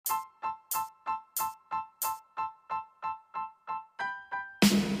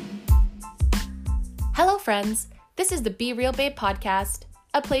friends. This is the Be Real Babe podcast,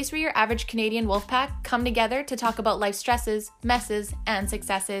 a place where your average Canadian wolfpack come together to talk about life stresses, messes, and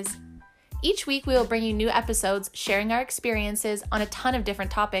successes. Each week, we will bring you new episodes sharing our experiences on a ton of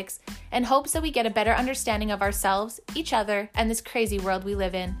different topics in hopes that we get a better understanding of ourselves, each other, and this crazy world we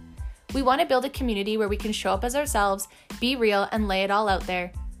live in. We want to build a community where we can show up as ourselves, be real, and lay it all out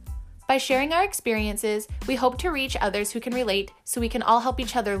there. By sharing our experiences, we hope to reach others who can relate so we can all help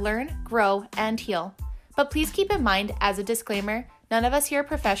each other learn, grow, and heal. But please keep in mind, as a disclaimer, none of us here are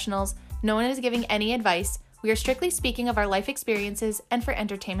professionals, no one is giving any advice. We are strictly speaking of our life experiences and for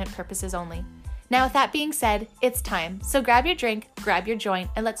entertainment purposes only. Now, with that being said, it's time. So grab your drink, grab your joint,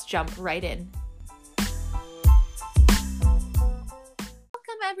 and let's jump right in.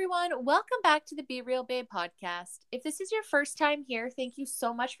 Everyone, welcome back to the Be Real Babe podcast. If this is your first time here, thank you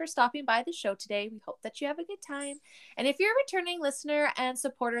so much for stopping by the show today. We hope that you have a good time. And if you're a returning listener and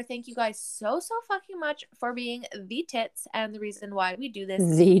supporter, thank you guys so fucking much for being the tits and the reason why we do this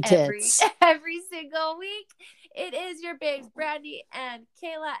every single week. It is your babes, Brandy and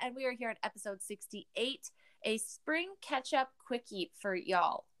Kayla, and we are here on episode 68, a spring catch-up quickie for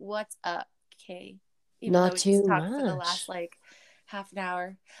y'all. What's up, Kay? Not too much. For the last, half an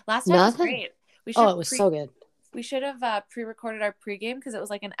hour. Last time was great. It was so good. We should have pre-recorded our pregame because it was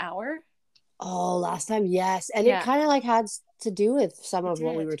like an hour. Oh, last time, yes. And it kind of had to do with some of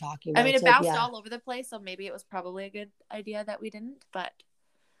what we were talking about. I mean, it bounced all over the place, so maybe it was probably a good idea that we didn't, but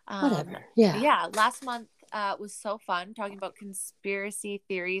whatever. Yeah. Yeah, last month was so fun talking about conspiracy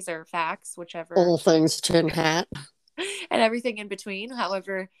theories or facts, whichever. All things tin hat. And everything in between.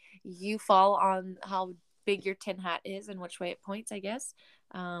 However, you fall on how big your tin hat is and which way it points, I guess.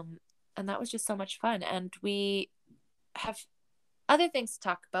 And that was just so much fun. And we have other things to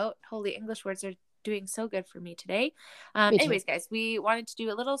talk about. Holy English words are doing so good for me today. Anyways, guys, we wanted to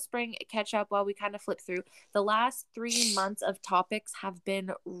do a little spring catch up while we kind of flip through. The last 3 months of topics have been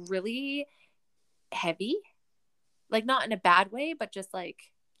really heavy. Not in a bad way, but just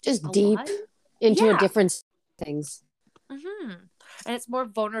deep into a different things. Mm-hmm. And it's more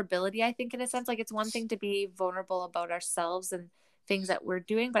vulnerability, I think, in a sense. It's one thing to be vulnerable about ourselves and things that we're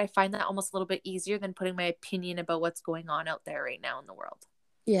doing, but I find that almost a little bit easier than putting my opinion about what's going on out there right now in the world.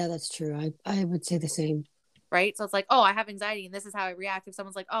 Yeah, that's true. I would say the same. Right? So it's oh, I have anxiety and this is how I react. If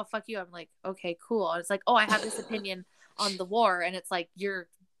someone's like, oh, fuck you, I'm like, okay, cool. And it's oh, I have this opinion on the war, and it's you're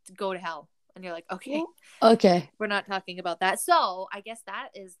go to hell. And you're okay. Okay. We're not talking about that. So I guess that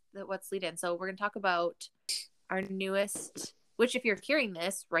is what's lead in. So we're going to talk about our newest, which if you're hearing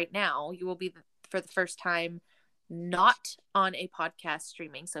this right now, you will be for the first time not on a podcast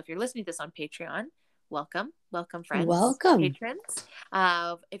streaming. So if you're listening to this on Patreon, welcome friends, patrons.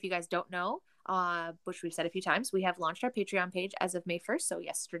 If you guys don't know, which we've said a few times, we have launched our Patreon page as of May 1st, so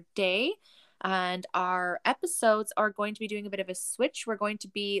yesterday, and our episodes are going to be doing a bit of a switch. We're going to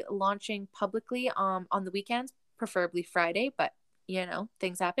be launching publicly on the weekends, preferably Friday, but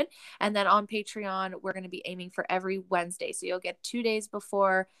things happen. And then on Patreon, we're going to be aiming for every Wednesday. So you'll get 2 days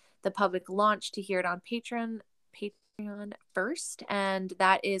before the public launch to hear it on Patreon first. And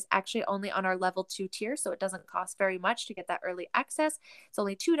that is actually only on our level 2 tier. So it doesn't cost very much to get that early access. It's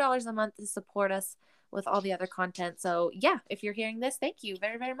only $2 a month to support us with all the other content. So yeah, if you're hearing this, thank you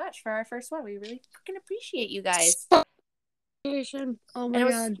very, very much for our first one. We really fucking appreciate you guys. Oh my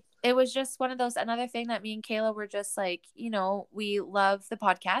God. It was just one of those, another thing that me and Kayla were just we love the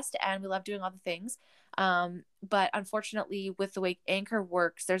podcast and we love doing all the things. But unfortunately, with the way Anchor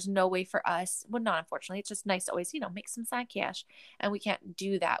works, there's no way for us. Well, not unfortunately, it's just nice to always, make some side cash. And we can't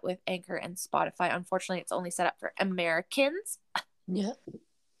do that with Anchor and Spotify. Unfortunately, it's only set up for Americans. Yeah.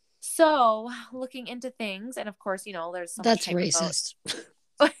 So looking into things, and of course, there's so that's racist.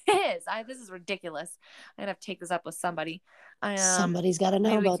 It is. This is ridiculous. I'm gonna have to take this up with somebody. Somebody's got to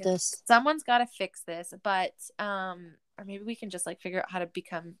know about this. Someone's got to fix this, but or maybe we can just figure out how to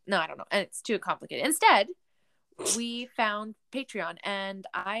become. No, I don't know, and it's too complicated. Instead, we found Patreon, and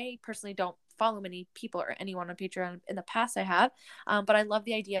I personally don't follow many people or anyone on Patreon. In the past, I have, but I love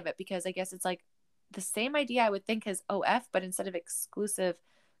the idea of it because I guess it's the same idea I would think as OF, but instead of exclusive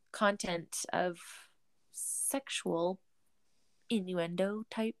content of sexual innuendo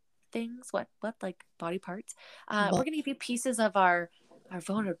type things, what body parts, we're gonna give you pieces of our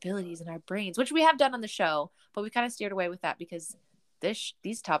vulnerabilities and our brains, which we have done on the show, but we kind of steered away with that because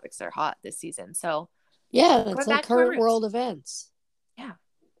these topics are hot this season. So yeah, it's current world events. Yeah,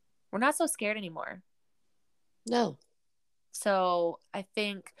 we're not so scared anymore. No. So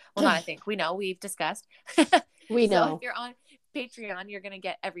we know, we've discussed. We know. So if you're on Patreon, you're gonna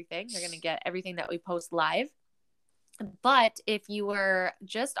get everything. You're gonna get everything that we post live. But if you were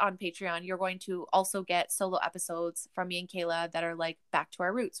just on Patreon, you're going to also get solo episodes from me and Kayla that are like back to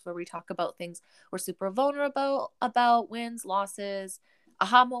our roots, where we talk about things we're super vulnerable about, wins, losses,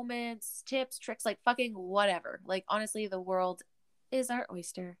 aha moments, tips, tricks, like fucking whatever. Like, honestly, the world is our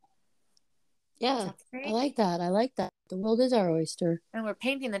oyster. Yeah, I like that. I like that. The world is our oyster. And we're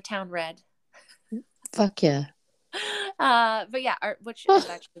painting the town red. Fuck yeah. But yeah, which is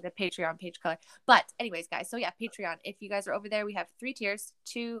actually the Patreon page color. But anyways, guys, so yeah, Patreon. If you guys are over there, we have 3 tiers: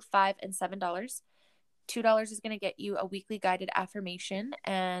 $2, $5, and $7. $2 is going to get you a weekly guided affirmation,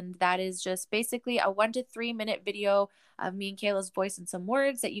 and that is just basically a 1 to 3 minute video of me and Kayla's voice and some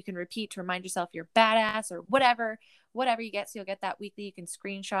words that you can repeat to remind yourself you're badass or whatever you get. So you'll get that weekly. You can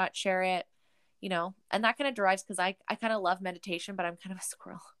screenshot, share it, and that kind of derives because I kind of love meditation, but I'm kind of a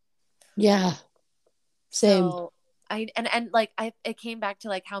squirrel. Yeah. Same. So it came back to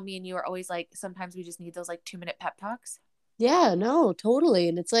like how me and you are always like, sometimes we just need those like 2-minute pep talks. Yeah, no, totally.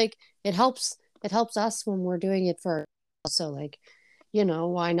 And it's like it helps us when we're doing it for, so like,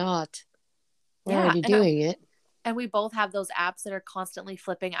 why not? We're already doing it. And we both have those apps that are constantly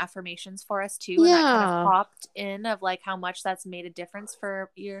flipping affirmations for us too. Yeah. And that kind of popped in of like how much that's made a difference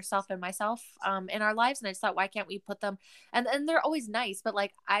for yourself and myself in our lives. And I just thought, why can't we put them? And they're always nice, but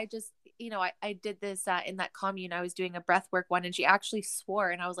like, I just, I did this in that commune. I was doing a breathwork one and she actually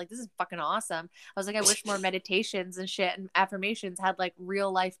swore. And I was like, this is fucking awesome. I was like, I wish more meditations and shit and affirmations had like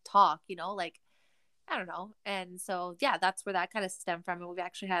real life talk, like, I don't know. And so, yeah, that's where that kind of stemmed from. And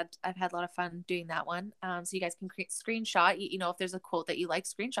I've had a lot of fun doing that one. So you guys can screenshot, if there's a quote that you like,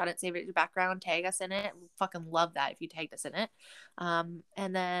 screenshot it, save it in your background, tag us in it. We fucking love that if you tagged us in it.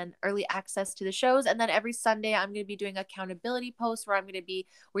 And then early access to the shows. And then every Sunday I'm going to be doing accountability posts where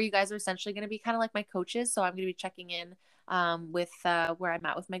you guys are essentially going to be kind of like my coaches. So I'm going to be checking in with where I'm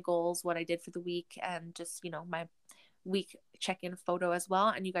at with my goals, what I did for the week, and just, my week check-in photo as well.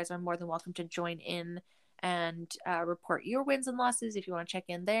 And you guys are more than welcome to join in and report your wins and losses if you want to check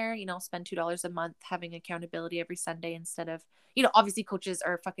in there. Spend $2 a month having accountability every Sunday instead of, obviously coaches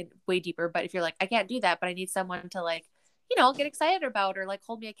are fucking way deeper, but if you're like, I can't do that, but I need someone to like, get excited about or like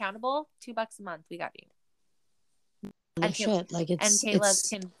hold me accountable, $2 a month, we got you. And Kayla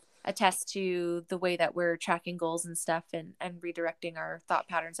can attest to the way that we're tracking goals and stuff and redirecting our thought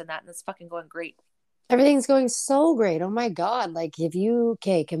patterns and it's fucking going great. Everything's going so great. Oh my God. Like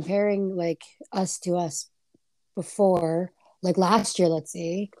comparing like us to us before, like last year, let's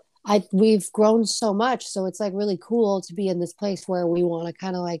say, we've grown so much. So it's like really cool to be in this place where we want to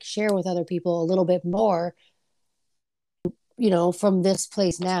kind of like share with other people a little bit more, from this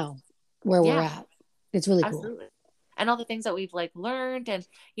place now where we're at. It's really cool. And all the things that we've like learned and,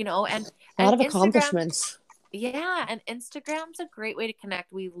 and a lot of accomplishments. Yeah. And Instagram's a great way to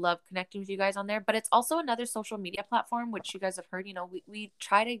connect. We love connecting with you guys on there, but it's also another social media platform, which you guys have heard, we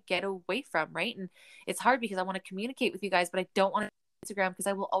try to get away from, right? And it's hard because I want to communicate with you guys, but I don't want to Instagram because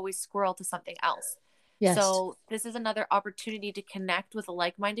I will always squirrel to something else. Yes. So this is another opportunity to connect with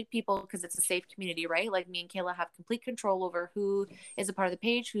like-minded people because it's a safe community, right? Like me and Kayla have complete control over who is a part of the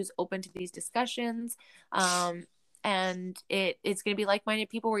page, who's open to these discussions. And it's going to be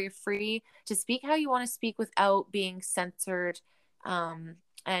like-minded people where you're free to speak how you want to speak without being censored and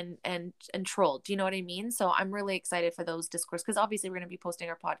trolled. Do you know what I mean? So I'm really excited for those discourse because obviously we're going to be posting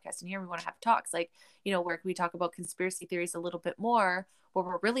our podcast in here. We want to have talks like, where we talk about conspiracy theories a little bit more, where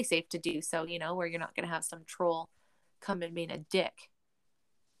we're really safe to do so, where you're not going to have some troll come and being a dick.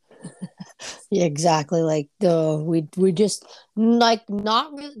 Yeah, exactly. Like we just like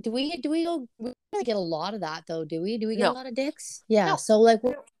not really. Do we get a lot of that though? Do we get a lot of dicks? Yeah. No. So like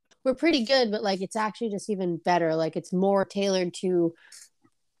we're pretty good, but like it's actually just even better. Like it's more tailored to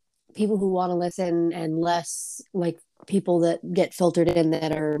people who want to listen and less like people that get filtered in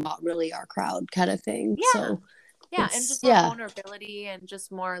that are not really our crowd kind of thing. Yeah. So yeah, and just more vulnerability and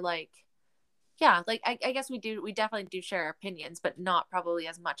just more like. Yeah, like I guess we definitely do share our opinions, but not probably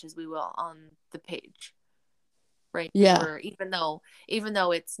as much as we will on the page. Right? Yeah. Even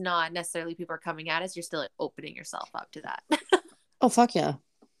though it's not necessarily people are coming at us, you're still opening yourself up to that. Oh, fuck yeah.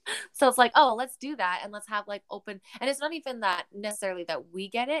 So it's like, oh, let's do that and let's have like open, and it's not even that necessarily that we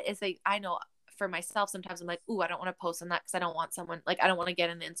get it. It's like, I know for myself, sometimes I'm like, ooh, I don't want to post on that because I don't want someone, like, I don't want to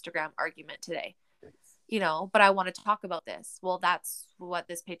get an Instagram argument today. But I want to talk about this. Well, that's what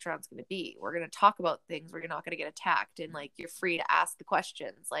this Patreon's going to be. We're going to talk about things where you're not going to get attacked and like you're free to ask the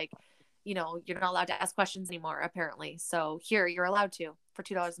questions. Like, you're not allowed to ask questions anymore, apparently. So here you're allowed to for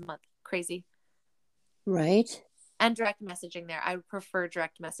 $2 a month. Crazy. Right. And direct messaging there. I would prefer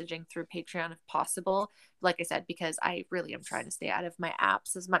direct messaging through Patreon if possible. Like I said, because I really am trying to stay out of my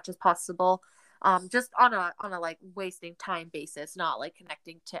apps as much as possible. just on a like wasting time basis, not like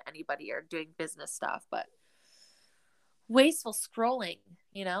connecting to anybody or doing business stuff, but wasteful scrolling,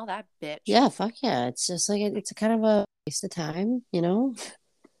 that bitch. Yeah, fuck yeah. It's just like it's a kind of a waste of time, Yeah,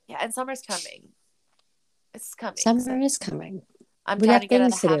 and summer's coming. It's coming. Summer is coming. I'm We trying got to get out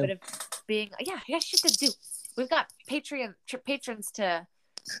of things the to habit do. of being shit to do. We've got patrons to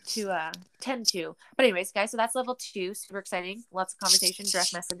tend to. But anyways, guys, so that's level 2. Super exciting. Lots of conversation,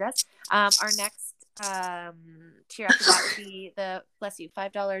 direct message us. Our next tier after that would be the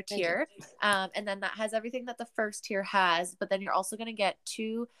 $5 tier. And then that has everything that the first tier has, but then you're also going to get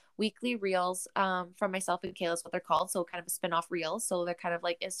 2 weekly reels from myself and Kayla's what they're called. So kind of a spin-off reels. So they're kind of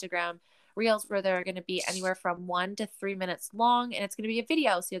like Instagram reels where they're going to be anywhere from 1 to 3 minutes long, and it's going to be a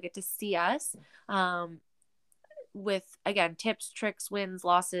video, so you'll get to see us with, again, tips, tricks, wins,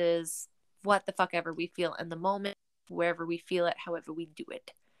 losses, what the fuck ever we feel in the moment, wherever we feel it, however we do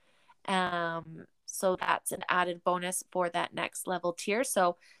it. So that's an added bonus for that next level tier.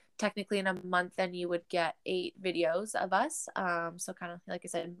 So technically in a month, then you would get 8 videos of us. So kind of, like I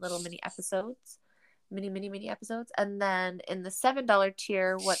said, little mini episodes, mini episodes. And then in the $7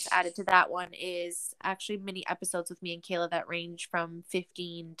 tier, what's added to that one is actually mini episodes with me and Kayla that range from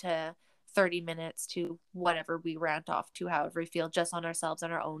 15 to 30 minutes to whatever we rant off to, however we feel, just on ourselves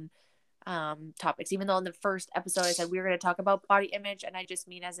and our own topics. Even though in the first episode I said we were going to talk about body image, and I just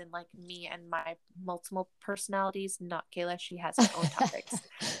mean as in like me and my multiple personalities, not Kayla. She has her own topics.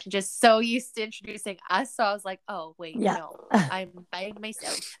 Just so used to introducing us, so I was like, oh wait, no, I'm by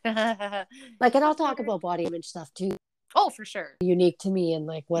myself. Like, and I'll talk about body image stuff too. Oh, for sure. Unique to me and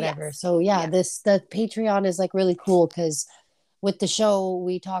like whatever. Yes. So the Patreon is like really cool because with the show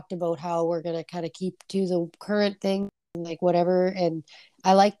we talked about how we're gonna kind of keep to the current thing, like whatever, and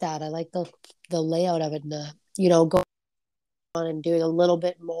I like that. I like the layout of it, and go on and doing a little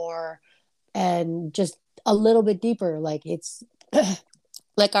bit more and just a little bit deeper. Like it's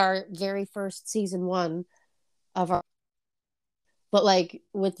like our very first season 1 of our, but like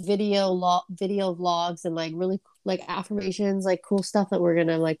with video vlogs and like really like affirmations, like cool stuff that we're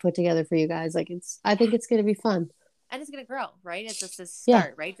gonna like put together for you guys. Like I think it's gonna be fun. And it's going to grow, right? It's just a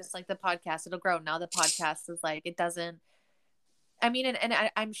start, right? Just like the podcast, it'll grow. Now the podcast is like, it doesn't, I mean,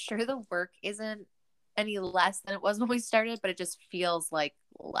 and I'm sure the work isn't any less than it was when we started, but it just feels like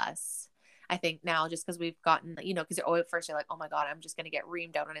less, I think, now, just because we've gotten, because at first you're like, oh my God, I'm just going to get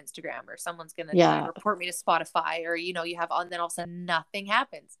reamed out on Instagram, or someone's going to try and report me to Spotify, or, you have, and then all of a sudden nothing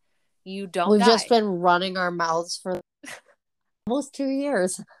happens. You don't We've die. just been running our mouths for almost 2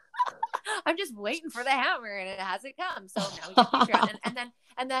 years. I'm just waiting for the hammer, and it hasn't come. So now we get Patreon,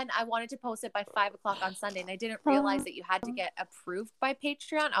 and then I wanted to post it by 5:00 on Sunday, and I didn't realize that you had to get approved by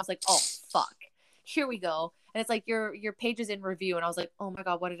Patreon. I was like, oh fuck, here we go. And it's like your page is in review, and I was like, oh my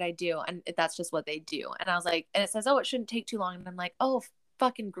God, what did I do? And that's just what they do. And I was like, and it says, oh, it shouldn't take too long. And I'm like, oh,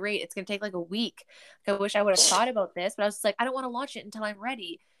 fucking great, it's gonna take like a week. I wish I would have thought about this, but I was just like, I don't want to launch it until I'm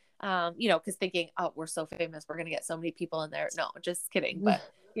ready. Because thinking, oh, we're so famous, we're gonna get so many people in there. No, just kidding. But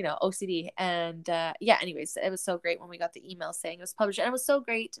OCD. And anyways, it was so great when we got the email saying it was published, and it was so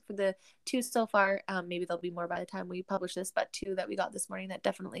great for the 2 so far. Maybe there'll be more by the time we publish this, but 2 that we got this morning, that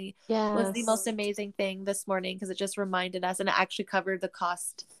definitely was the most amazing thing this morning, because it just reminded us, and it actually covered the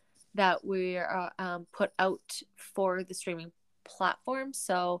cost that we put out for the streaming platform.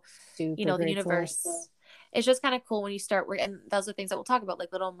 So the universe, it's just kind of cool when you start working. And those are things that we'll talk about,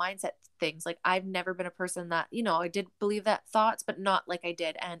 like little mindset things. Like I've never been a person that, I did believe that thoughts, but not like I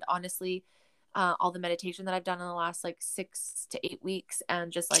did. And honestly, all the meditation that I've done in the last like 6 to 8 weeks,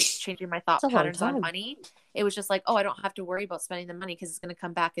 and just like changing my thought patterns on money, it was just like, oh, I don't have to worry about spending the money, because it's going to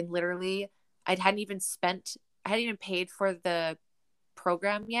come back. And literally I hadn't even paid for the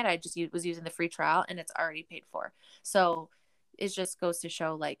program yet. I just was using the free trial, and it's already paid for. So it just goes to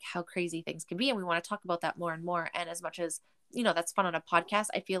show like how crazy things can be. And we want to talk about that more and more. And as much as, that's fun on a podcast,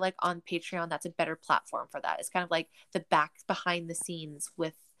 I feel like on Patreon, that's a better platform for that. It's kind of like the behind the scenes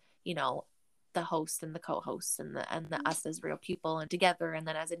with, the host and the co-hosts and the us as real people and together, and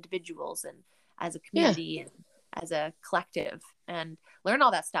then as individuals and as a community and as a collective, and learn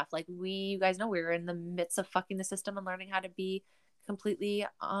all that stuff. Like you guys know, we're in the midst of fucking the system and learning how to be completely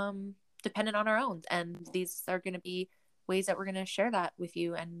dependent on our own. And these are going to be ways that we're going to share that with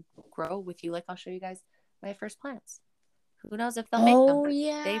you and grow with you. Like I'll show you guys my first plants. Who knows if they'll make them?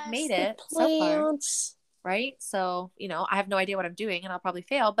 Yeah, they've made it so far, right? So I have no idea what I'm doing, and I'll probably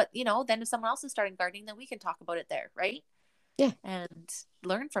fail, but then if someone else is starting gardening, then we can talk about it there, right? And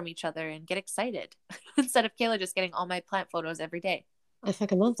learn from each other and get excited instead of Kayla just getting all my plant photos every day. I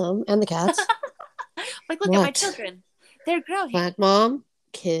fucking love them, and the cats. Like, look at my children, they're growing. Plant mom.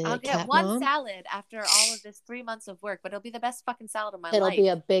 I'll get cat one mom. salad after all of this 3 months of work, but it'll be the best fucking salad of my It'll life. be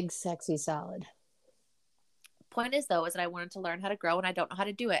a big, sexy salad. Point is, though, is that I wanted to learn how to grow and I don't know how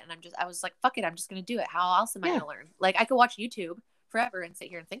to do it. And I was like, fuck it, I'm just going to do it. How else am I going to learn? Like, I could watch YouTube forever and sit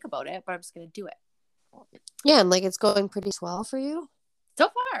here and think about it, but I'm just going to do it. Yeah, and like it's going pretty swell for you.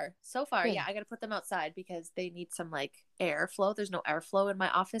 So far, yeah. I got to put them outside because they need some like airflow. There's no airflow in my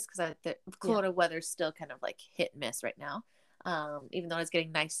office because the Kelowna weather's still kind of like hit and miss right now. Even though it's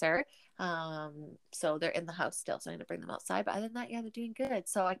getting nicer. So they're in the house still, so I'm gonna bring them outside. But other than that, yeah, they're doing good.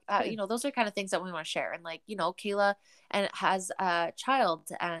 So you know, those are kind of things that we want to share. And like, you know, Kayla and has a child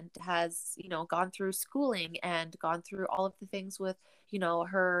and has, you know, gone through schooling and gone through all of the things with, you know,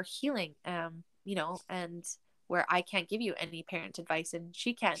 her healing. You know, and where I can't give you any parent advice and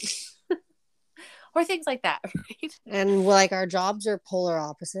she can. Or things like that, right? And like our jobs are polar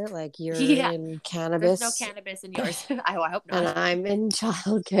opposite. Like you're in cannabis. There's no cannabis in yours. I hope not. And I'm in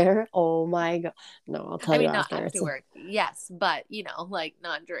childcare. Oh my god. No, I'll tell you not after. After work. Yes, but you know, like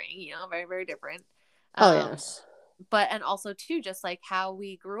not during, you know, very, very different. Oh yes. But and also too, just like how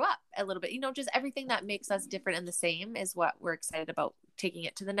we grew up a little bit, you know, just everything that makes us different and the same is what we're excited about taking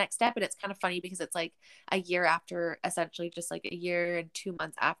it to the next step. And it's kind of funny because it's like a year after, essentially just like a year and 2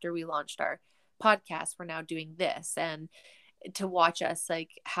 months after we launched our podcast, we're now doing this. And to watch us,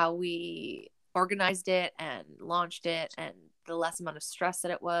 like how we organized it and launched it and the less amount of stress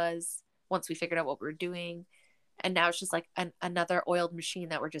that it was once we figured out what we were doing. And now it's just like another oiled machine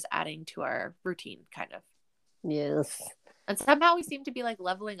that we're just adding to our routine, kind of. Yes. And somehow we seem to be like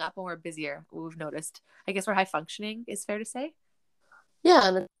leveling up when we're busier. We've noticed. I guess we're high functioning is fair to say. Yeah,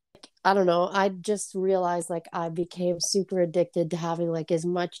 and I don't know. I just realized like I became super addicted to having like as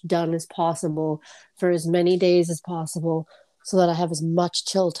much done as possible for as many days as possible so that I have as much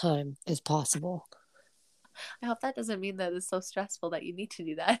chill time as possible. I hope that doesn't mean that it's so stressful that you need to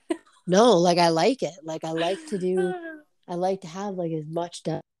do that. No, like I like it. Like I like to have like as much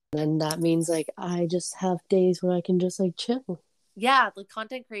done. And that means like I just have days where I can just like chill. Yeah, like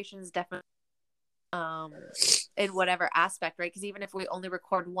content creation is definitely in whatever aspect, right? Because even if we only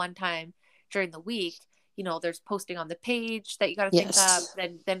record one time during the week, you know, there's posting on the page that you got to think up.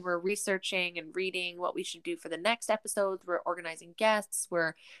 Then we're researching and reading what we should do for the next episodes. We're organizing guests.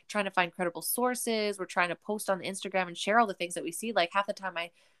 We're trying to find credible sources. We're trying to post on Instagram and share all the things that we see. Like half the time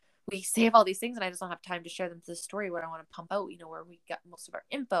we save all these things and I just don't have time to share them to the story where I want to pump out, you know, where we got most of our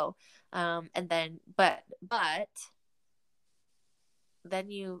info. And then, but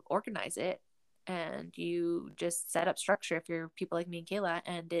then you organize it and you just set up structure if you're people like me and Kayla,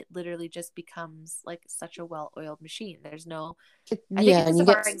 and it literally just becomes like such a well-oiled machine. There's no, I think it's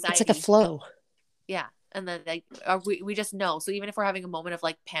our anxiety. It's like a flow. Yeah. And then like we just know. So even if we're having a moment of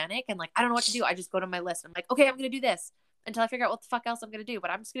like panic and like I don't know what to do, I just go to my list. I'm like, okay, I'm gonna do this until I figure out what the fuck else I'm gonna do. But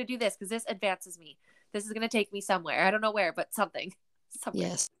I'm just gonna do this because this advances me. This is gonna take me somewhere. I don't know where, but something.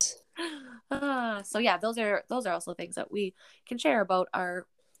 Yes. So yeah, those are also things that we can share about our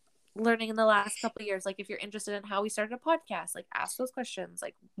learning in the last couple of years. Like if you're interested in how we started a podcast, like ask those questions.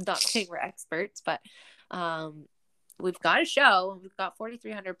 Like not saying we're experts, but we've got a show. We've got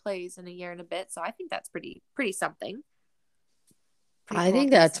 4,300 plays in a year and a bit. So I think that's pretty something. I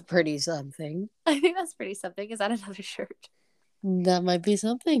think that's pretty something. I think that's pretty something. Is that another shirt? That might be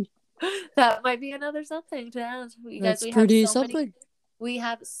something. That might be another something to ask. You guys, we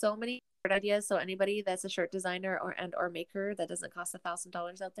have so many shirt ideas. So anybody that's a shirt designer or maker that doesn't cost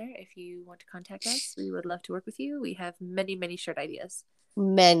 $1,000 out there, if you want to contact us, we would love to work with you. We have many shirt ideas.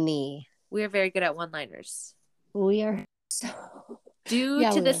 Many. We are very good at one-liners. We are. Due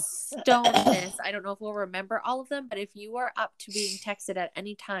to the stonedness, I don't know if we'll remember all of them, but if you are up to being texted at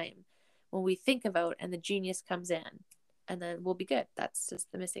any time when we think about and the genius comes in, and then we'll be good. That's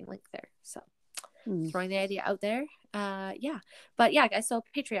just the missing link there. So throwing the idea out there. Yeah. But yeah, guys, so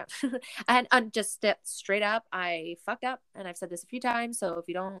Patreon. and just straight up, I fucked up and I've said this a few times. So if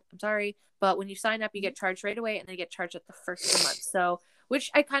you don't, I'm sorry. But when you sign up, you get charged right away and then you get charged at the first of the month. So which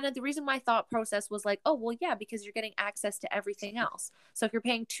the reason my thought process was like, oh, well, yeah, because you're getting access to everything else. So if you're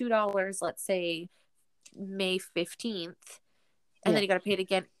paying $2, let's say May 15th, and then you got to pay it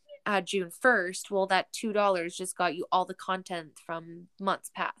again June 1st, well, that $2 just got you all the content from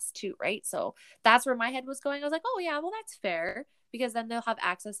months past too, right? So that's where my head was going. I was like, oh yeah, well, that's fair, because then they'll have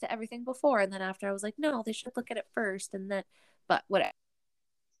access to everything before. And then after, I was like, no, they should look at it first. And then, but whatever,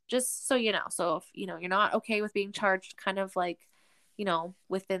 just so you know. So if you know you're not okay with being charged kind of like, you know,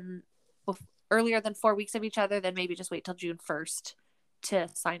 within earlier than 4 weeks of each other, then maybe just wait till June 1st to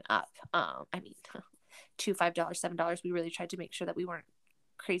sign up. I mean, $2, $5, $7, we really tried to make sure that we weren't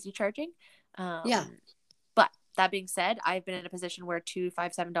crazy charging. But That being said, I've been in a position where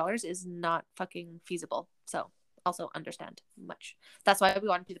 $257 is not fucking feasible. So also understand much. That's why we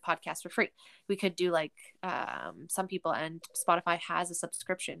want to do the podcast for free. We could do like some people, and Spotify has a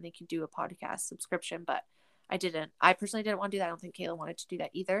subscription. They could do a podcast subscription, but I personally didn't want to do that. I don't think Kayla wanted to do that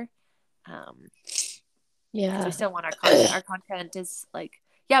either. Because we still want our content. Our content is like,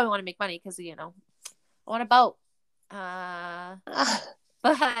 yeah, we want to make money because, I want a boat.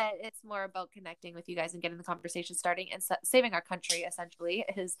 But it's more about connecting with you guys and getting the conversation starting and saving our country, essentially,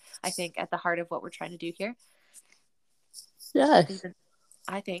 is, I think, at the heart of what we're trying to do here. Yes.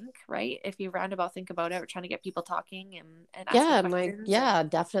 I think, right? If you roundabout think about it, we're trying to get people talking and asking questions.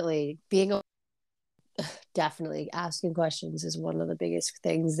 Definitely. Definitely asking questions is one of the biggest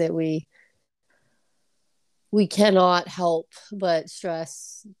things that we cannot help but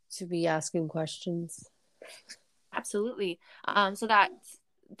stress, to be asking questions. Absolutely. So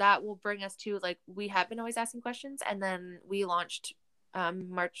that will bring us to, like, we have been always asking questions, and then we launched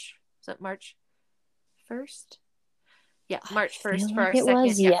March 1st? Yeah, March 1st for our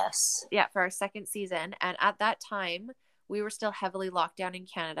second. Yes. Yeah, for our second season. And at that time, we were still heavily locked down in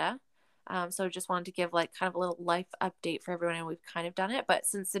Canada. So just wanted to give like kind of a little life update for everyone, and we've kind of done it. But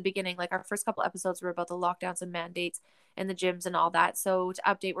since the beginning, like our first couple episodes were about the lockdowns and mandates and the gyms and all that. So to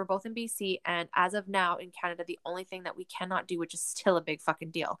update, we're both in BC, and as of now in Canada, the only thing that we cannot do, which is still a big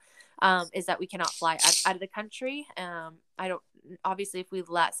fucking deal, is that we cannot fly out of the country. I don't, obviously, if we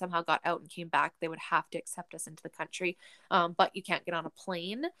somehow got out and came back, they would have to accept us into the country. But you can't get on a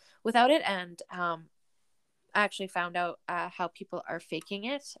plane without it. And I actually found out how people are faking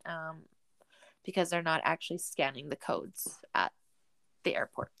it, because they're not actually scanning the codes at the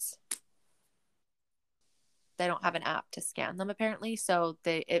airports. They don't have an app to scan them, apparently. So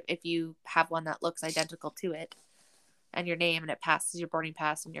if you have one that looks identical to it and your name, and it passes your boarding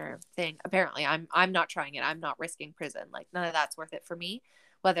pass and your thing, apparently I'm not trying it. I'm not risking prison. Like, none of that's worth it for me,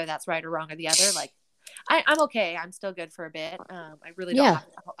 whether that's right or wrong or the other. Like, I'm okay. I'm still good for a bit. I really don't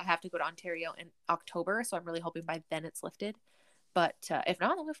I have to go to Ontario in October, so I'm really hoping by then it's lifted. But if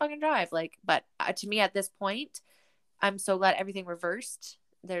not, I'm gonna fucking drive. Like, but to me at this point, I'm so glad everything reversed.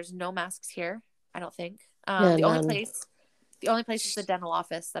 There's no masks here, I don't think. The only place is the dental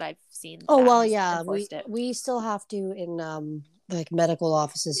office that I've seen. Oh well, yeah, we still have to in like medical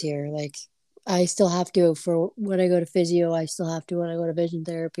offices here. Like, I still have to for when I go to physio. I still have to when I go to vision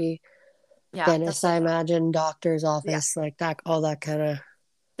therapy. Yeah, dentist, I imagine, doctor's office, like that, all that kind of.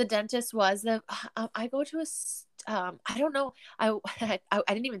 The dentist was I go to I don't know. I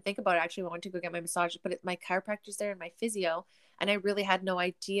didn't even think about it actually. I wanted to go get my massage, but my chiropractor's there and my physio, and I really had no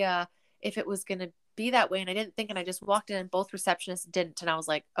idea if it was gonna be that way, and I didn't think, and I just walked in and both receptionists didn't, and I was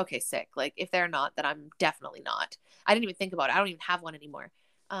like, okay, sick. Like, if they're not, then I'm definitely not. I didn't even think about it. I don't even have one anymore.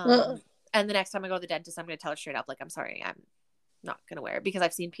 And the next time I go to the dentist, I'm gonna tell her straight up, like, I'm sorry, I'm not gonna wear it, because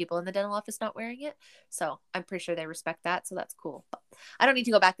I've seen people in the dental office not wearing it, so I'm pretty sure they respect that, so that's cool. But I don't need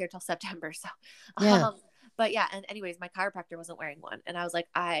to go back there till September, so but yeah. And anyways, my chiropractor wasn't wearing one, and I was like,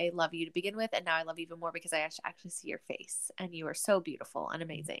 I love you to begin with, and now I love you even more because I actually see your face, and you are so beautiful and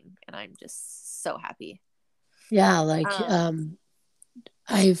amazing, and I'm just so happy. Like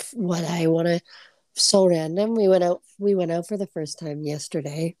I want to, so random, we went out for the first time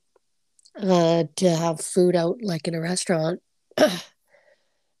yesterday to have food out, like in a restaurant.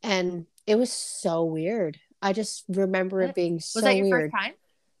 And it was so weird. I just remember it being so weird. Was that your first time?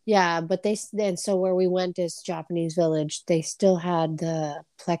 Yeah, but so where we went is Japanese Village. They still had the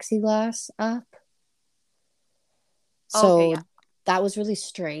plexiglass up. So that was really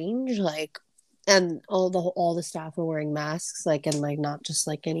strange. Like, and all the staff were wearing masks, like, and like not just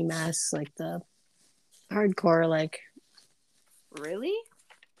like any masks, like the hardcore, like. Really?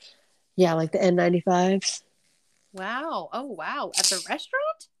 Yeah, like the N95s. Wow. Oh, wow. At the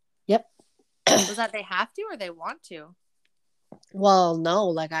restaurant? Yep. Was that they have to or they want to? Well, no,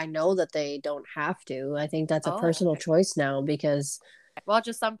 like, I know that they don't have to. I think that's a personal choice now, because. Well,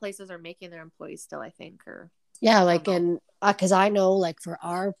 just some places are making their employees still, I think, or. Yeah, like, and because I know, like, for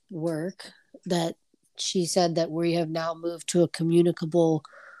our work, that she said that we have now moved to a communicable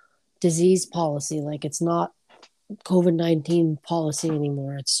disease policy. Like, it's not COVID-19 policy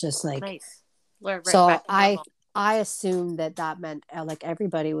anymore. It's just like. Nice. So I assumed that meant like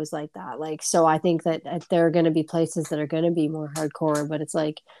everybody was like that. Like, so I think that there are going to be places that are going to be more hardcore, but it's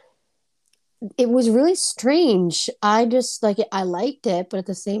like, it was really strange. I just like it. I liked it, but at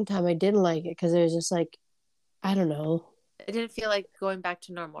the same time, I didn't like it because it was just like, I don't know. It didn't feel like going back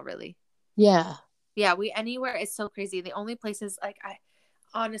to normal, really. Yeah. Yeah, anywhere is so crazy. The only places, like,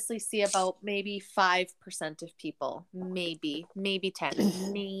 honestly see about maybe 5% of people, maybe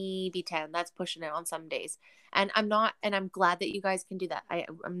 10. That's pushing it on some days. And I'm glad that you guys can do that.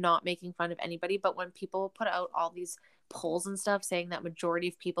 I'm not making fun of anybody, but when people put out all these polls and stuff saying that majority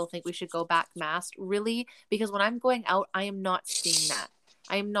of people think we should go back masked, really? Because when I'm going out, I am not seeing that.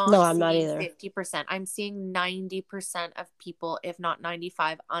 I am not No, I'm not seeing either. 50%. I'm seeing 90% of people, if not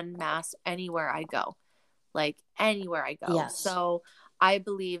 95, unmasked anywhere I go. Like anywhere I go. Yes. So I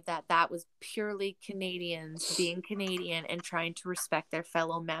believe that that was purely Canadians being Canadian and trying to respect their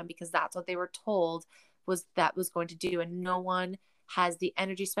fellow man, because that's what they were told was going to do. And no one has the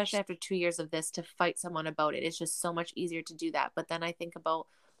energy, especially after 2 years of this, to fight someone about it. It's just so much easier to do that. But then I think about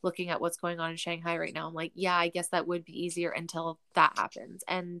looking at what's going on in Shanghai right now. I'm like, yeah, I guess that would be easier until that happens.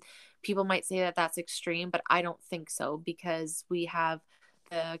 And people might say that that's extreme, but I don't think so, because we have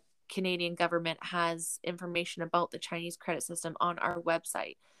the Canadian government has information about the Chinese credit system on our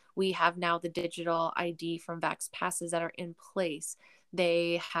website. We have now the digital ID from Vax passes that are in place.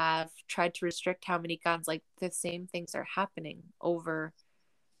 They have tried to restrict how many guns. Like the same things are happening over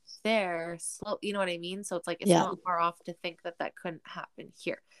there. Slow, you know what I mean? So it's like it's not far off to think that that couldn't happen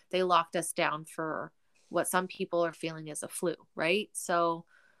here. They locked us down for what some people are feeling is a flu, right? So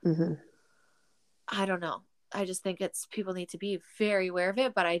I don't know. I just think it's people need to be very aware of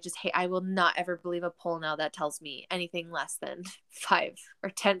it, but I will not ever believe a poll now that tells me anything less than 5 or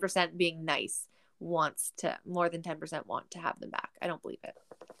 10% being nice more than 10% want to have them back. I don't believe it.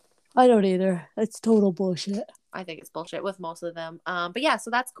 I don't either. It's total bullshit. I think it's bullshit with most of them. But yeah,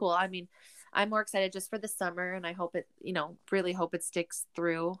 so that's cool. I mean, I'm more excited just for the summer, and I hope it, really hope it sticks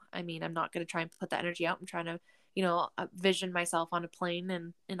through. I mean, I'm not going to try and put the energy out. I'm trying to, vision myself on a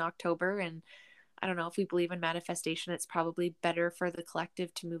plane in October. And I don't know, if we believe in manifestation, it's probably better for the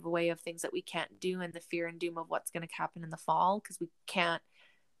collective to move away of things that we can't do and the fear and doom of what's going to happen in the fall, because we can't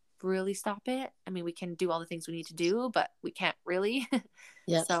really stop it. I mean, we can do all the things we need to do, but we can't really.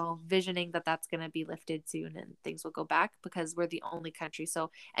 Yep. So visioning that that's going to be lifted soon and things will go back, because we're the only country.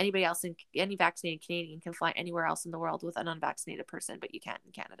 So any vaccinated Canadian can fly anywhere else in the world with an unvaccinated person, but you can't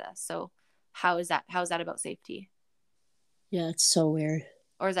in Canada. So how is that about safety? Yeah, it's so weird.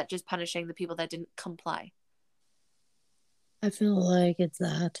 Or is that just punishing the people that didn't comply? I feel like it's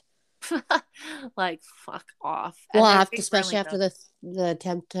that. Like, fuck off. Well, especially after the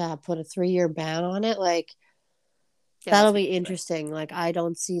attempt to put a 3-year ban on it, that'll be interesting. Like, I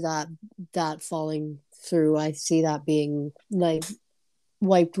don't see that falling through. I see that being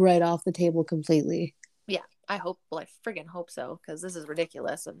wiped right off the table completely. Yeah, I friggin' hope so, because this is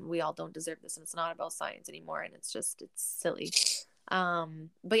ridiculous and we all don't deserve this, and it's not about science anymore, and it's silly.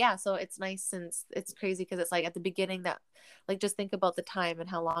 But yeah, so it's nice, since it's crazy because it's like at the beginning that, like, just think about the time and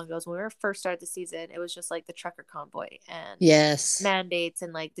how long ago when we were first started the season, it was just like the trucker convoy and mandates,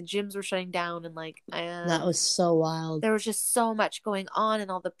 and like the gyms were shutting down, and that was so wild. There was just so much going on,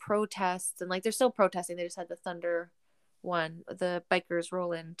 and all the protests, and like they're still protesting. They just had the Thunder one, the bikers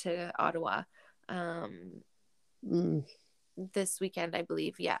roll into Ottawa this weekend, I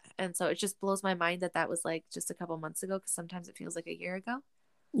believe. Yeah. And so it just blows my mind that was like just a couple months ago, because sometimes it feels like a year ago.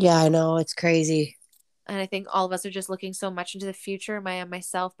 Yeah, I know. It's crazy. And I think all of us are just looking so much into the future,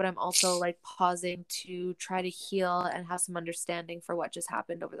 myself, but I'm also like pausing to try to heal and have some understanding for what just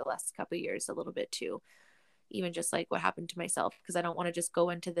happened over the last couple of years a little bit too. Even just like what happened to myself, because I don't want to just go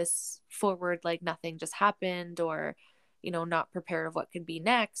into this forward like nothing just happened, or, not prepared of what could be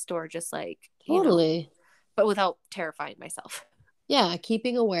next, or just like, but without terrifying myself. Yeah,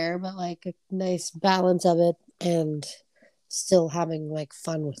 keeping aware, but like a nice balance of it, and still having like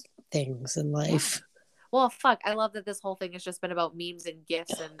fun with things in life. Yeah. Well, fuck, I love that this whole thing has just been about memes and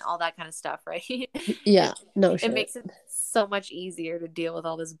gifs and all that kind of stuff, right? Yeah, it makes it so much easier to deal with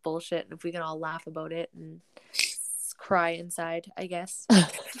all this bullshit, and if we can all laugh about it and cry inside, I guess.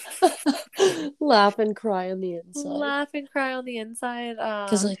 Laugh and cry on the inside. Laugh and cry on the inside.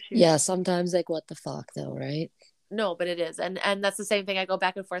 Because sometimes like, what the fuck though, right? No, but it is, and that's the same thing. I go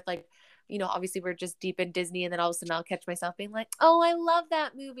back and forth, like, obviously we're just deep in Disney, and then all of a sudden I'll catch myself being like, oh, I love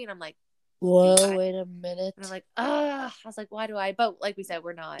that movie, and I'm like, whoa, wait a minute. And I'm like, I was like, why do I? But like we said,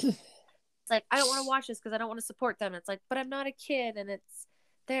 we're not. It's like, I don't want to watch this because I don't want to support them. It's like, but I'm not a kid, and it's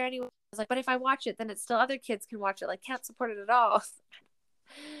there anyway. I was like, but if I watch it, then it's still other kids can watch it. Like, can't support it at all.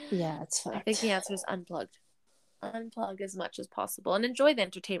 Yeah, it's fine. I think the answer is unplugged. Unplug as much as possible and enjoy the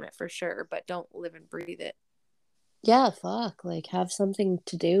entertainment for sure, but don't live and breathe it. Yeah, fuck. Like, have something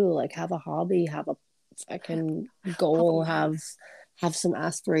to do. Like, have a hobby. Have a fucking goal. Have some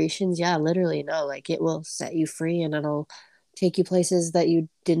aspirations. Yeah, literally. No, like, it will set you free, and it'll take you places that you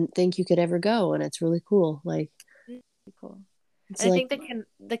didn't think you could ever go, and it's really cool. Like, cool. It's And I like, think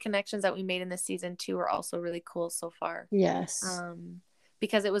the connections that we made in this season too are also really cool so far. yes.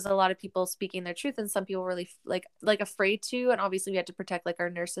 Because it was a lot of people speaking their truth, and some people were really like afraid to, and obviously we had to protect like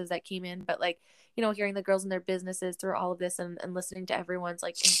our nurses that came in, but like, you know, hearing the girls and their businesses through all of this, and listening to everyone's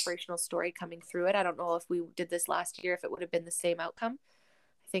like inspirational story coming through it. I don't know if we did this last year if it would have been the same outcome.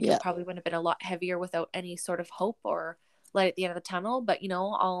 I think Yeah. it probably would have been a lot heavier without any sort of hope or light at the end of the tunnel. But you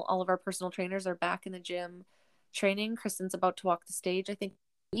know, all of our personal trainers are back in the gym training. Kristen's about to walk the stage, I think,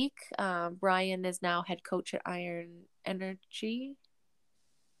 week. Brian is now head coach at Iron Energy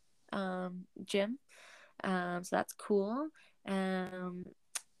gym. So that's cool.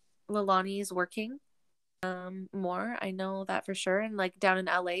 Lalani is working more. I know that for sure. And like down in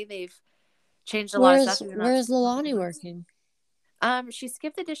LA, they've changed a lot of stuff. Where's Lalani working? She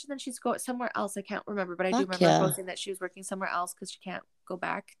skipped the dishes and she's go somewhere else. I can't remember, but I do Fuck remember yeah. posting that she was working somewhere else because she can't go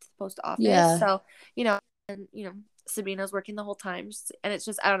back to the post office. Yeah. So, you know, and you know, Sabina's working the whole time, and it's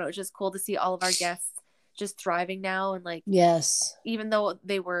just, I don't know, it's just cool to see all of our guests just thriving now, and like, yes, even though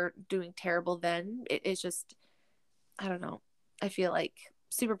they were doing terrible then, it's just, I don't know, I feel like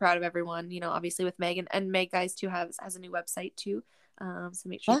super proud of everyone, you know, obviously with Meg, and Meg guys too has a new website too. So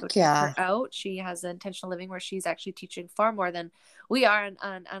make sure you go check her out. She has an intentional living where she's actually teaching far more than we are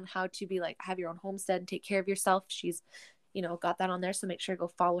on how to be like, have your own homestead and take care of yourself. She's, you know, got that on there. So make sure to go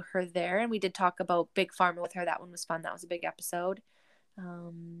follow her there. And we did talk about Big Pharma with her. That one was fun. That was a big episode.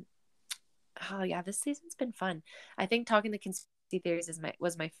 Oh yeah, this season's been fun. I think talking the conspiracy theories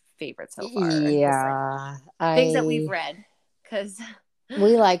was my favorite so far. And just like things that we've read, because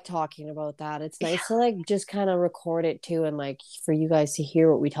we like talking about that. It's nice to like just kind of record it too, and like for you guys to hear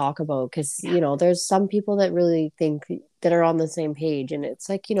what we talk about, because you know there's some people that really think that are on the same page, and it's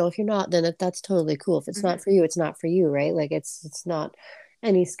like, you know, if you're not, then that's totally cool. If it's not for you, it's not for you, right? Like it's not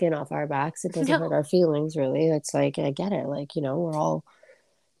any skin off our backs. It doesn't hurt our feelings, really. It's like, I get it, like, you know, we're all,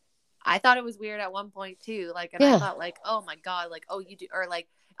 I thought it was weird at one point too, like, and I thought like, oh my god, like, oh, you do, or like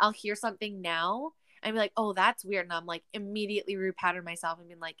I'll hear something now and be like, oh, that's weird, and I'm like immediately repattern myself and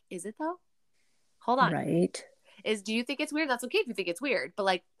being like, is it though? Hold on. Right. Do you think it's weird? That's okay if you think it's weird, but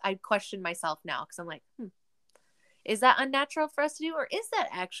like I question myself now because I'm like, is that unnatural for us to do, or is that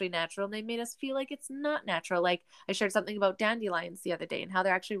actually natural? And they made us feel like it's not natural. Like I shared something about dandelions the other day and how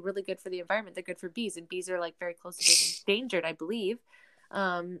they're actually really good for the environment. They're good for bees, and bees are like very close to being endangered, I believe.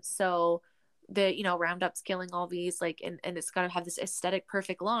 So the, you know, Roundup's killing all these, like, and it's got to have this aesthetic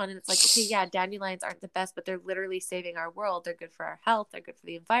perfect lawn, and it's like, okay, yeah, dandelions aren't the best, but they're literally saving our world. They're good for our health, they're good for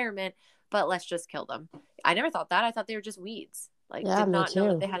the environment, but let's just kill them. I never thought that. I thought they were just weeds. Like, did not know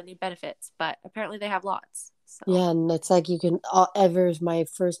that they had any benefits, but apparently they have lots. So. Yeah, and it's like, you can my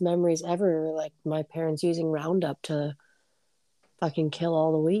first memories ever, like my parents using Roundup to fucking kill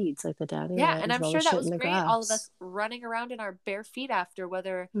all the weeds, like the dandelions. Yeah, and I'm sure that was great. Grass. All of us running around in our bare feet after,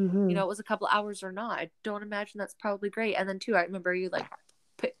 whether you know it was a couple hours or not. I don't imagine that's probably great. And then too, I remember you like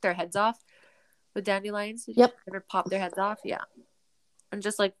picked their heads off with dandelions. Did you ever pop their heads off? Yeah, and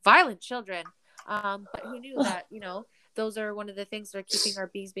just like violent children. But who knew that, you know, those are one of the things that are keeping our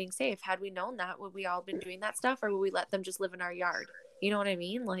bees being safe. Had we known that, would we all been doing that stuff, or would we let them just live in our yard? You know what I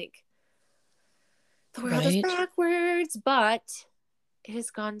mean? Like, the world is backwards, but it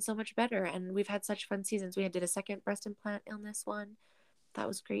has gone so much better, and we've had such fun seasons. We did a second breast implant illness one. That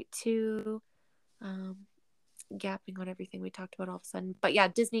was great too. Gapping on everything we talked about all of a sudden. But yeah,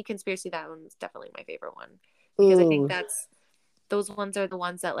 Disney conspiracy, that one's definitely my favorite one, because I think those ones are the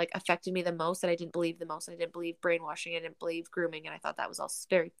ones that like affected me the most, that I didn't believe the most. I didn't believe brainwashing, I didn't believe grooming, and I thought that was all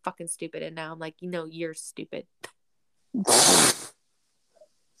very fucking stupid. And now I'm like, you know, you're stupid. Just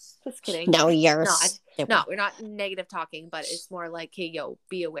kidding. No, you're stupid. No, we're not negative talking, but it's more like, hey, yo,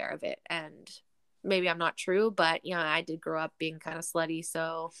 be aware of it. And maybe I'm not true, but you know, I did grow up being kind of slutty,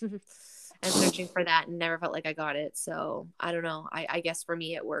 so and searching for that, and never felt like I got it. So I don't know. I guess for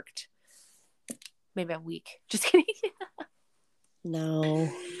me it worked. Maybe I'm weak. Just kidding. No.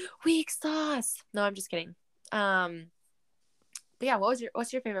 Weak sauce. No, I'm just kidding. But yeah, what's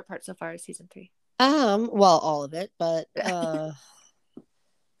your favorite part so far of season 3? Well, all of it, but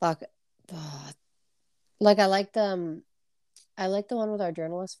fuck. Like I like the one with our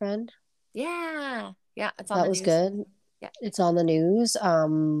journalist friend. Yeah. Yeah, it's on that the was news. good. Yeah. It's on the news.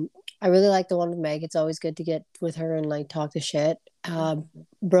 I really like the one with Meg. It's always good to get with her and like talk the shit.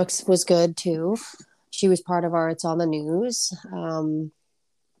 Brooks was good too. She was part of our It's on the News.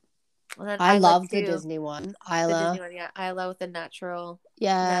 I love the Disney one. Isla. The Disney one, yeah. Isla with the natural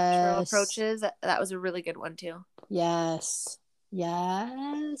approaches. That was a really good one too. Yes.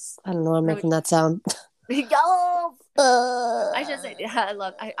 I don't know. I'm making that sound. Yo! I should say,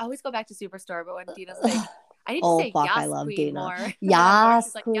 I always go back to Superstore, but when Dina's like, I need to Oh say fuck, I Yas love Queen Dina. more. Yas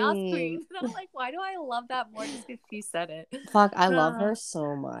She's like Yas Queen. Queen. And I'm like, why do I love that more just because she said it? Fuck, I love her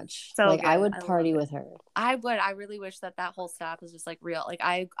so much. So like good. I would I party love with her. I would. I really wish that whole staff was just like real. Like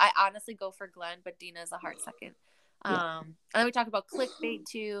I honestly go for Glenn, but Dina is a hard second. Yeah. And then we talk about clickbait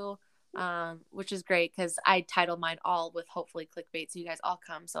too, which is great because I title mine all with hopefully clickbait, so you guys all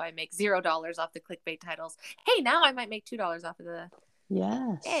come. So I make $0 off the clickbait titles. Hey, now I might make $2 off of the.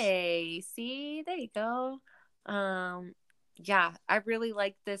 Yes. Hey, see, there you go. Yeah, I really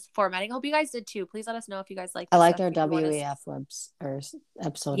like this formatting. I hope you guys did too. Please let us know if you guys like. I This liked stuff. our WEF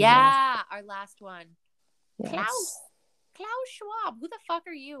episode. Yeah, our last one. Yes. Klaus Schwab, who the fuck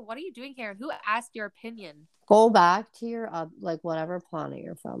are you? What are you doing here? Who asked your opinion? Go back to your like whatever planet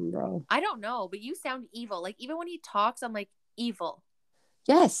you're from, bro. I don't know, but you sound evil. Like even when he talks, I'm like evil.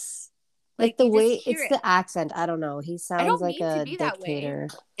 Yes. Like the way it's the accent. I don't know. He sounds like a dictator.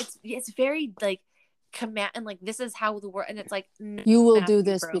 It's very like command and like this is how the world and it's like you will do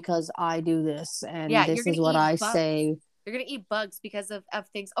this because I do this and this is what I say. You're gonna eat bugs because of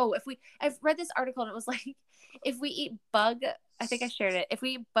things. Oh, I've read this article and it was like if we eat bug, I think I shared it. If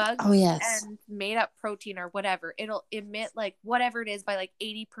we eat bugs and made up protein or whatever, it'll emit like whatever it is by like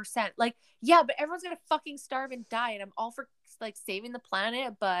 80%. Like, yeah, but everyone's gonna fucking starve and die. And I'm all for like saving the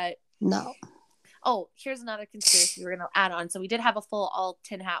planet, but no. Oh, here's another conspiracy we're gonna add on. So we did have a full all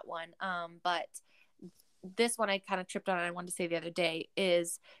tin hat one. But this one I kind of tripped on and I wanted to say the other day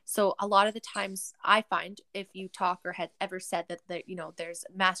is so a lot of the times I find if you talk or had ever said that there's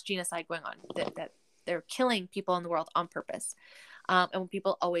mass genocide going on, that they're killing people in the world on purpose. And when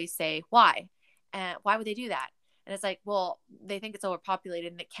people always say why, and why would they do that? And it's like, well, they think it's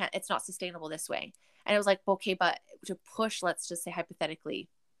overpopulated and it's not sustainable this way. And it was like, okay, but to push, let's just say hypothetically,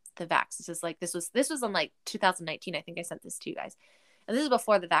 the vax. This was in like 2019. I think I sent this to you guys. And this is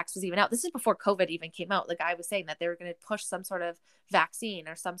before the vax was even out. This is before COVID even came out. The guy was saying that they were going to push some sort of vaccine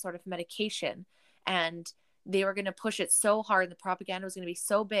or some sort of medication. And they were going to push it so hard. And the propaganda was going to be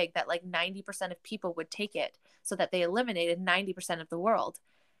so big that like 90% of people would take it so that they eliminated 90% of the world.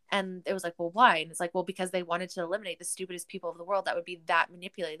 And it was like, well, why? And it's like, well, because they wanted to eliminate the stupidest people of the world that would be that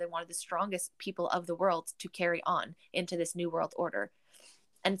manipulated. They wanted the strongest people of the world to carry on into this new world order.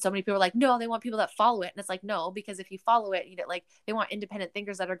 And so many people are like, no, they want people that follow it. And it's like, no, because if you follow it, like they want independent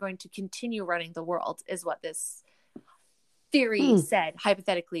thinkers that are going to continue running the world is what this theory said,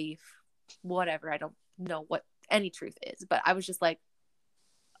 hypothetically, whatever. I don't know what any truth is, but I was just like,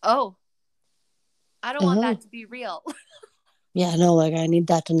 oh, I don't want that to be real. Yeah, no, like I need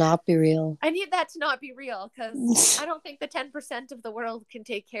that to not be real. I need that to not be real because I don't think the 10% of the world can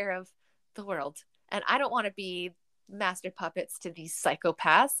take care of the world. And I don't want to be master puppets to these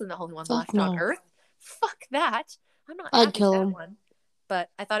psychopaths and the only ones left on Earth. Fuck that. I'm not having that one. But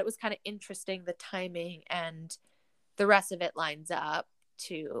I thought it was kind of interesting, the timing and the rest of it lines up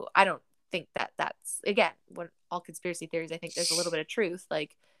to, I don't think that that's, again, when all conspiracy theories, I think there's a little bit of truth.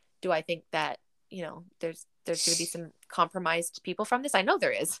 Like, do I think that, there's going to be some compromised people from this? I know there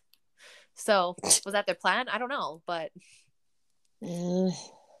is. So was that their plan? I don't know, but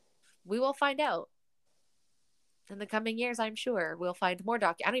we will find out. In the coming years, I'm sure we'll find more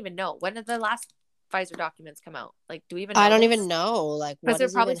I don't even know. When did the last Pfizer documents come out? Like, do we even know? I don't even know. Like, what they're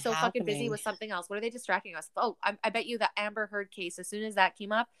is probably even so happening? fucking busy with something else. What are they distracting us? Oh, I bet you the Amber Heard case, as soon as that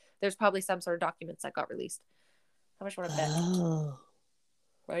came up, there's probably some sort of documents that got released. How much want to bet?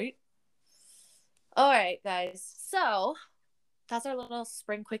 Right? All right, guys. So that's our little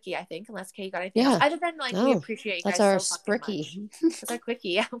spring quickie, I think. Unless Kay, you got anything else? Other than we appreciate you guys so fucking much. That's our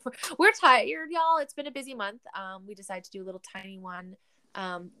quickie. We're tired, y'all. It's been a busy month. We decided to do a little tiny one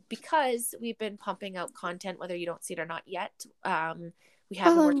because we've been pumping out content, whether you don't see it or not yet. We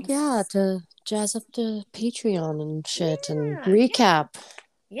have been working. Yeah, to jazz up the Patreon and shit and recap.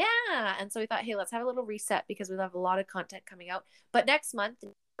 Yeah. And so we thought, hey, let's have a little reset because we have a lot of content coming out. But next month,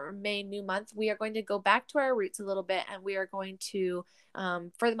 May, new month, we are going to go back to our roots a little bit, and we are going to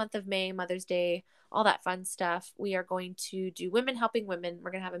for the month of May, Mother's Day, all that fun stuff, we are going to do women helping women. We're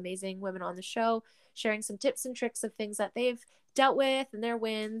going to have amazing women on the show sharing some tips and tricks of things that they've dealt with and their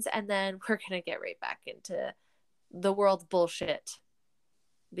wins, and then we're going to get right back into the world's bullshit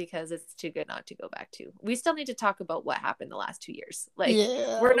because it's too good not to go back to. We still need to talk about what happened the last 2 years. Like,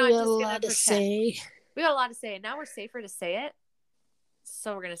 we're not just going to pretend. We got a lot to say, and now we're safer to say it.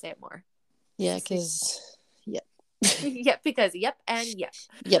 So we're going to say it more. Yeah, because, yep. Yep, because yep and yep.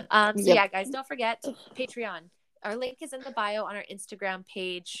 Yep. Yeah, guys, don't forget Patreon. Our link is in the bio on our Instagram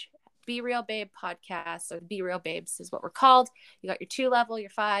page. Be Real Babe Podcast, or Be Real Babes is what we're called. You got your $2 level, your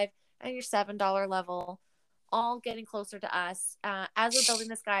 $5, and your $7 level. all getting closer to us. As we're building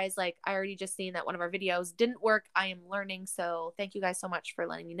this, guys, like I already just seen that one of our videos didn't work. I am learning. So thank you guys so much for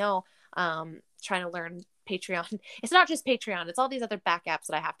letting me know. Trying to learn Patreon. It's not just Patreon. It's all these other back apps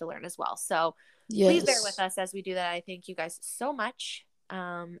that I have to learn as well. So please bear with us as we do that. I thank you guys so much.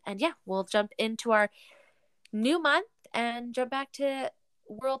 And yeah, we'll jump into our new month and jump back to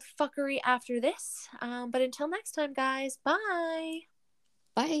world fuckery after this. But until next time, guys, bye.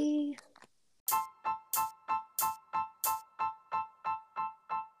 Bye.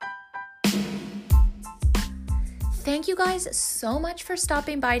 Thank you guys so much for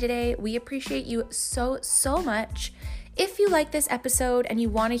stopping by today. We appreciate you so much. If you like this episode and you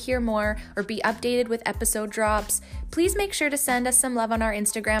want to hear more or be updated with episode drops, please make sure to send us some love on our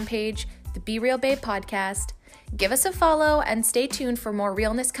Instagram page, the Be Real Babe Podcast. Give us a follow and stay tuned for more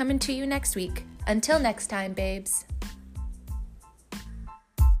realness coming to you next week. Until next time, babes.